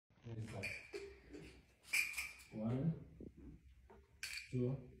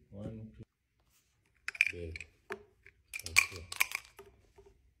2, 1, 2. There. Okay.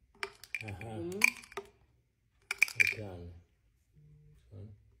 Aha. Okay. 1,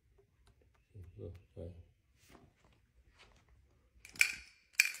 2, 4, 5.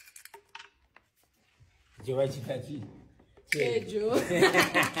 Jowa chitachi. Chejo.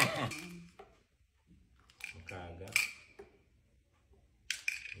 Mukaaga.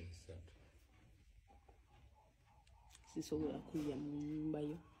 Sisobola kulya mu nnyumba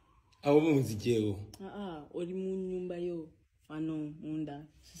yo. Awo munzijewo. Oli mu nnyumba yo. Wano munda.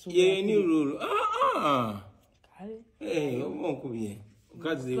 Ye ni rule. Kale. Omunkubye.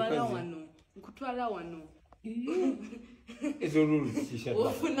 Okazi. Nkutwala wano. Ezo rule shisha.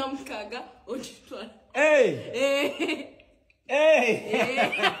 Ofuna mukaaga okitwala.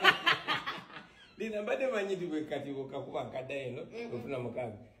 Lina mbade manyidi wekati wokakuba kada eno ofuna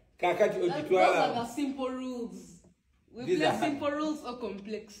mukaaga. Kakati okitwala. Those are the simple rules. We play simple rules or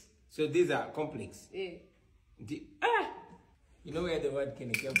complex. So these are complex. Yeah. You know where the word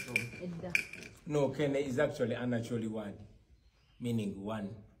kene came from? No, kene is actually a natural word, meaning one.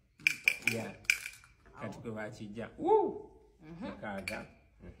 Yeah. Katika wachija. Woo! Mukaaga.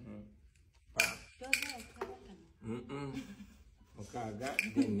 Pa. Mukaaga.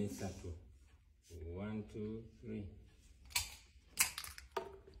 Then ni satu. 1, 2, 3.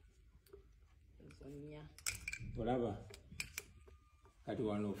 Olaba. Kati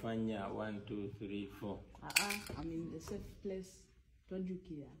wanofanya 1, 2, 3, 4. I'm in the safe place. Don't you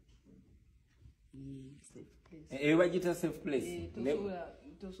care? Safe place. Wajita safe place.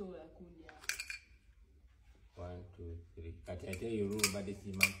 Tosobola kulya. 1, 2, 3. Kati ate you rule bade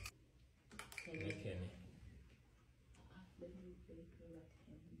sima. Kene.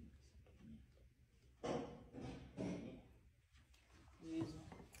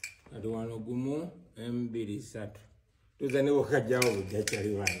 Kati wano gumu mbiri satu. Tuzane wakajaawo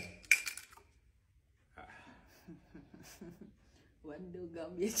bujachali wano.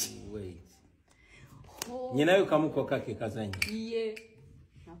 Wait. Nyinayo kamuko kake kazanyi. Iye.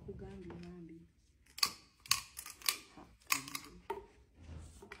 Nakugambye nambi.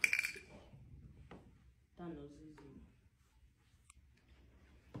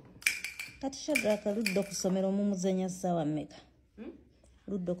 Kati Shadrak Ludo kusomera omuzanyo sawa meka.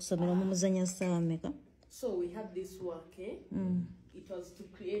 Ludo kusomera omuzanyo sawa meka. So we had this work, It was to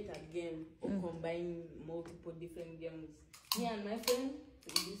create a game or combine multiple different games. Me and my friend,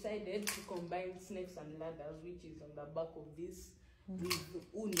 we decided to combine snakes and ladders, which is on the back of this, with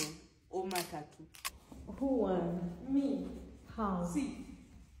Uno or Matatu. Who won? Me. How? See,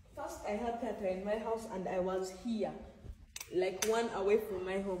 first I had Tata in my house and I was here, like 1 away from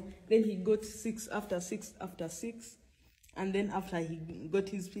my home. Then he got 6 after 6 after 6. And then after he got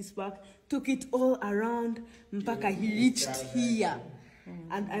his piece back, took it all around, mpaka he reached here.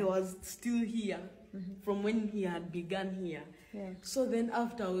 And I was still here from when he had begun here. Yeah. So then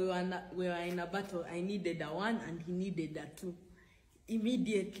after we were in a battle, I needed a 1 and he needed a 2.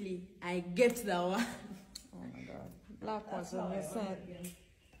 Immediately, I get the 1. Oh my God. Black was on your side.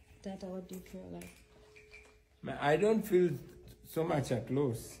 Tata, what do you feel like? I don't feel so much at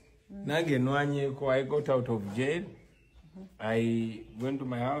loss. Nange nwanye ko I got out of jail. I went to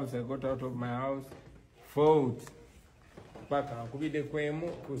my house, I got out of my house, fought. Paka kubide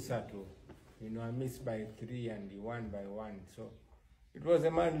kwemu kusatu. You know, I missed by 3 and he won by 1. So it was a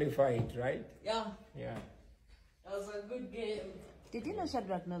manly fight, right? Yeah. Yeah. That was a good game. Did you know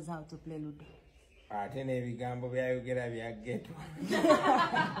Shadrak knows how to play Ludo?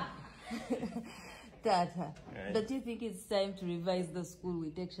 Tata, don't you think it's time to revise the school we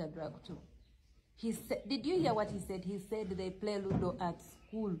take Shadrak to? He said, did you hear what he said? He said they play Ludo at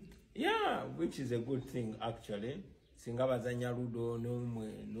school. Yeah, which is a good thing actually. Singabazanya Ludo,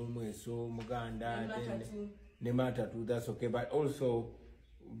 no so Muganda, ne Matatu, that's okay. But also,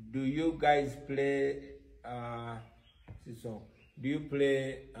 do you guys play do you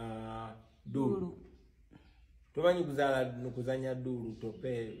play Duru? Tobanyi kuzanya Duru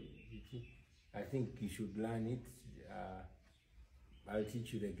tope. I think you should learn it. I'll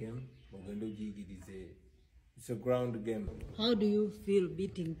teach you the game. It's a ground game. How do you feel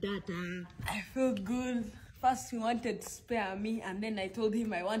beating Tata? I feel good. First he wanted to spare me and then I told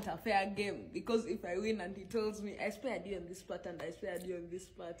him I want a fair game because if I win and he tells me I spared you on this part and I spared you on this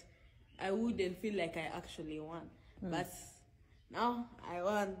part, I wouldn't feel like I actually won. But now I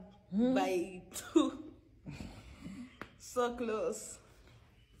won by 2. So close.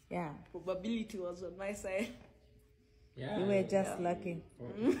 Yeah. Probability was on my side. Yeah. You were just lucky.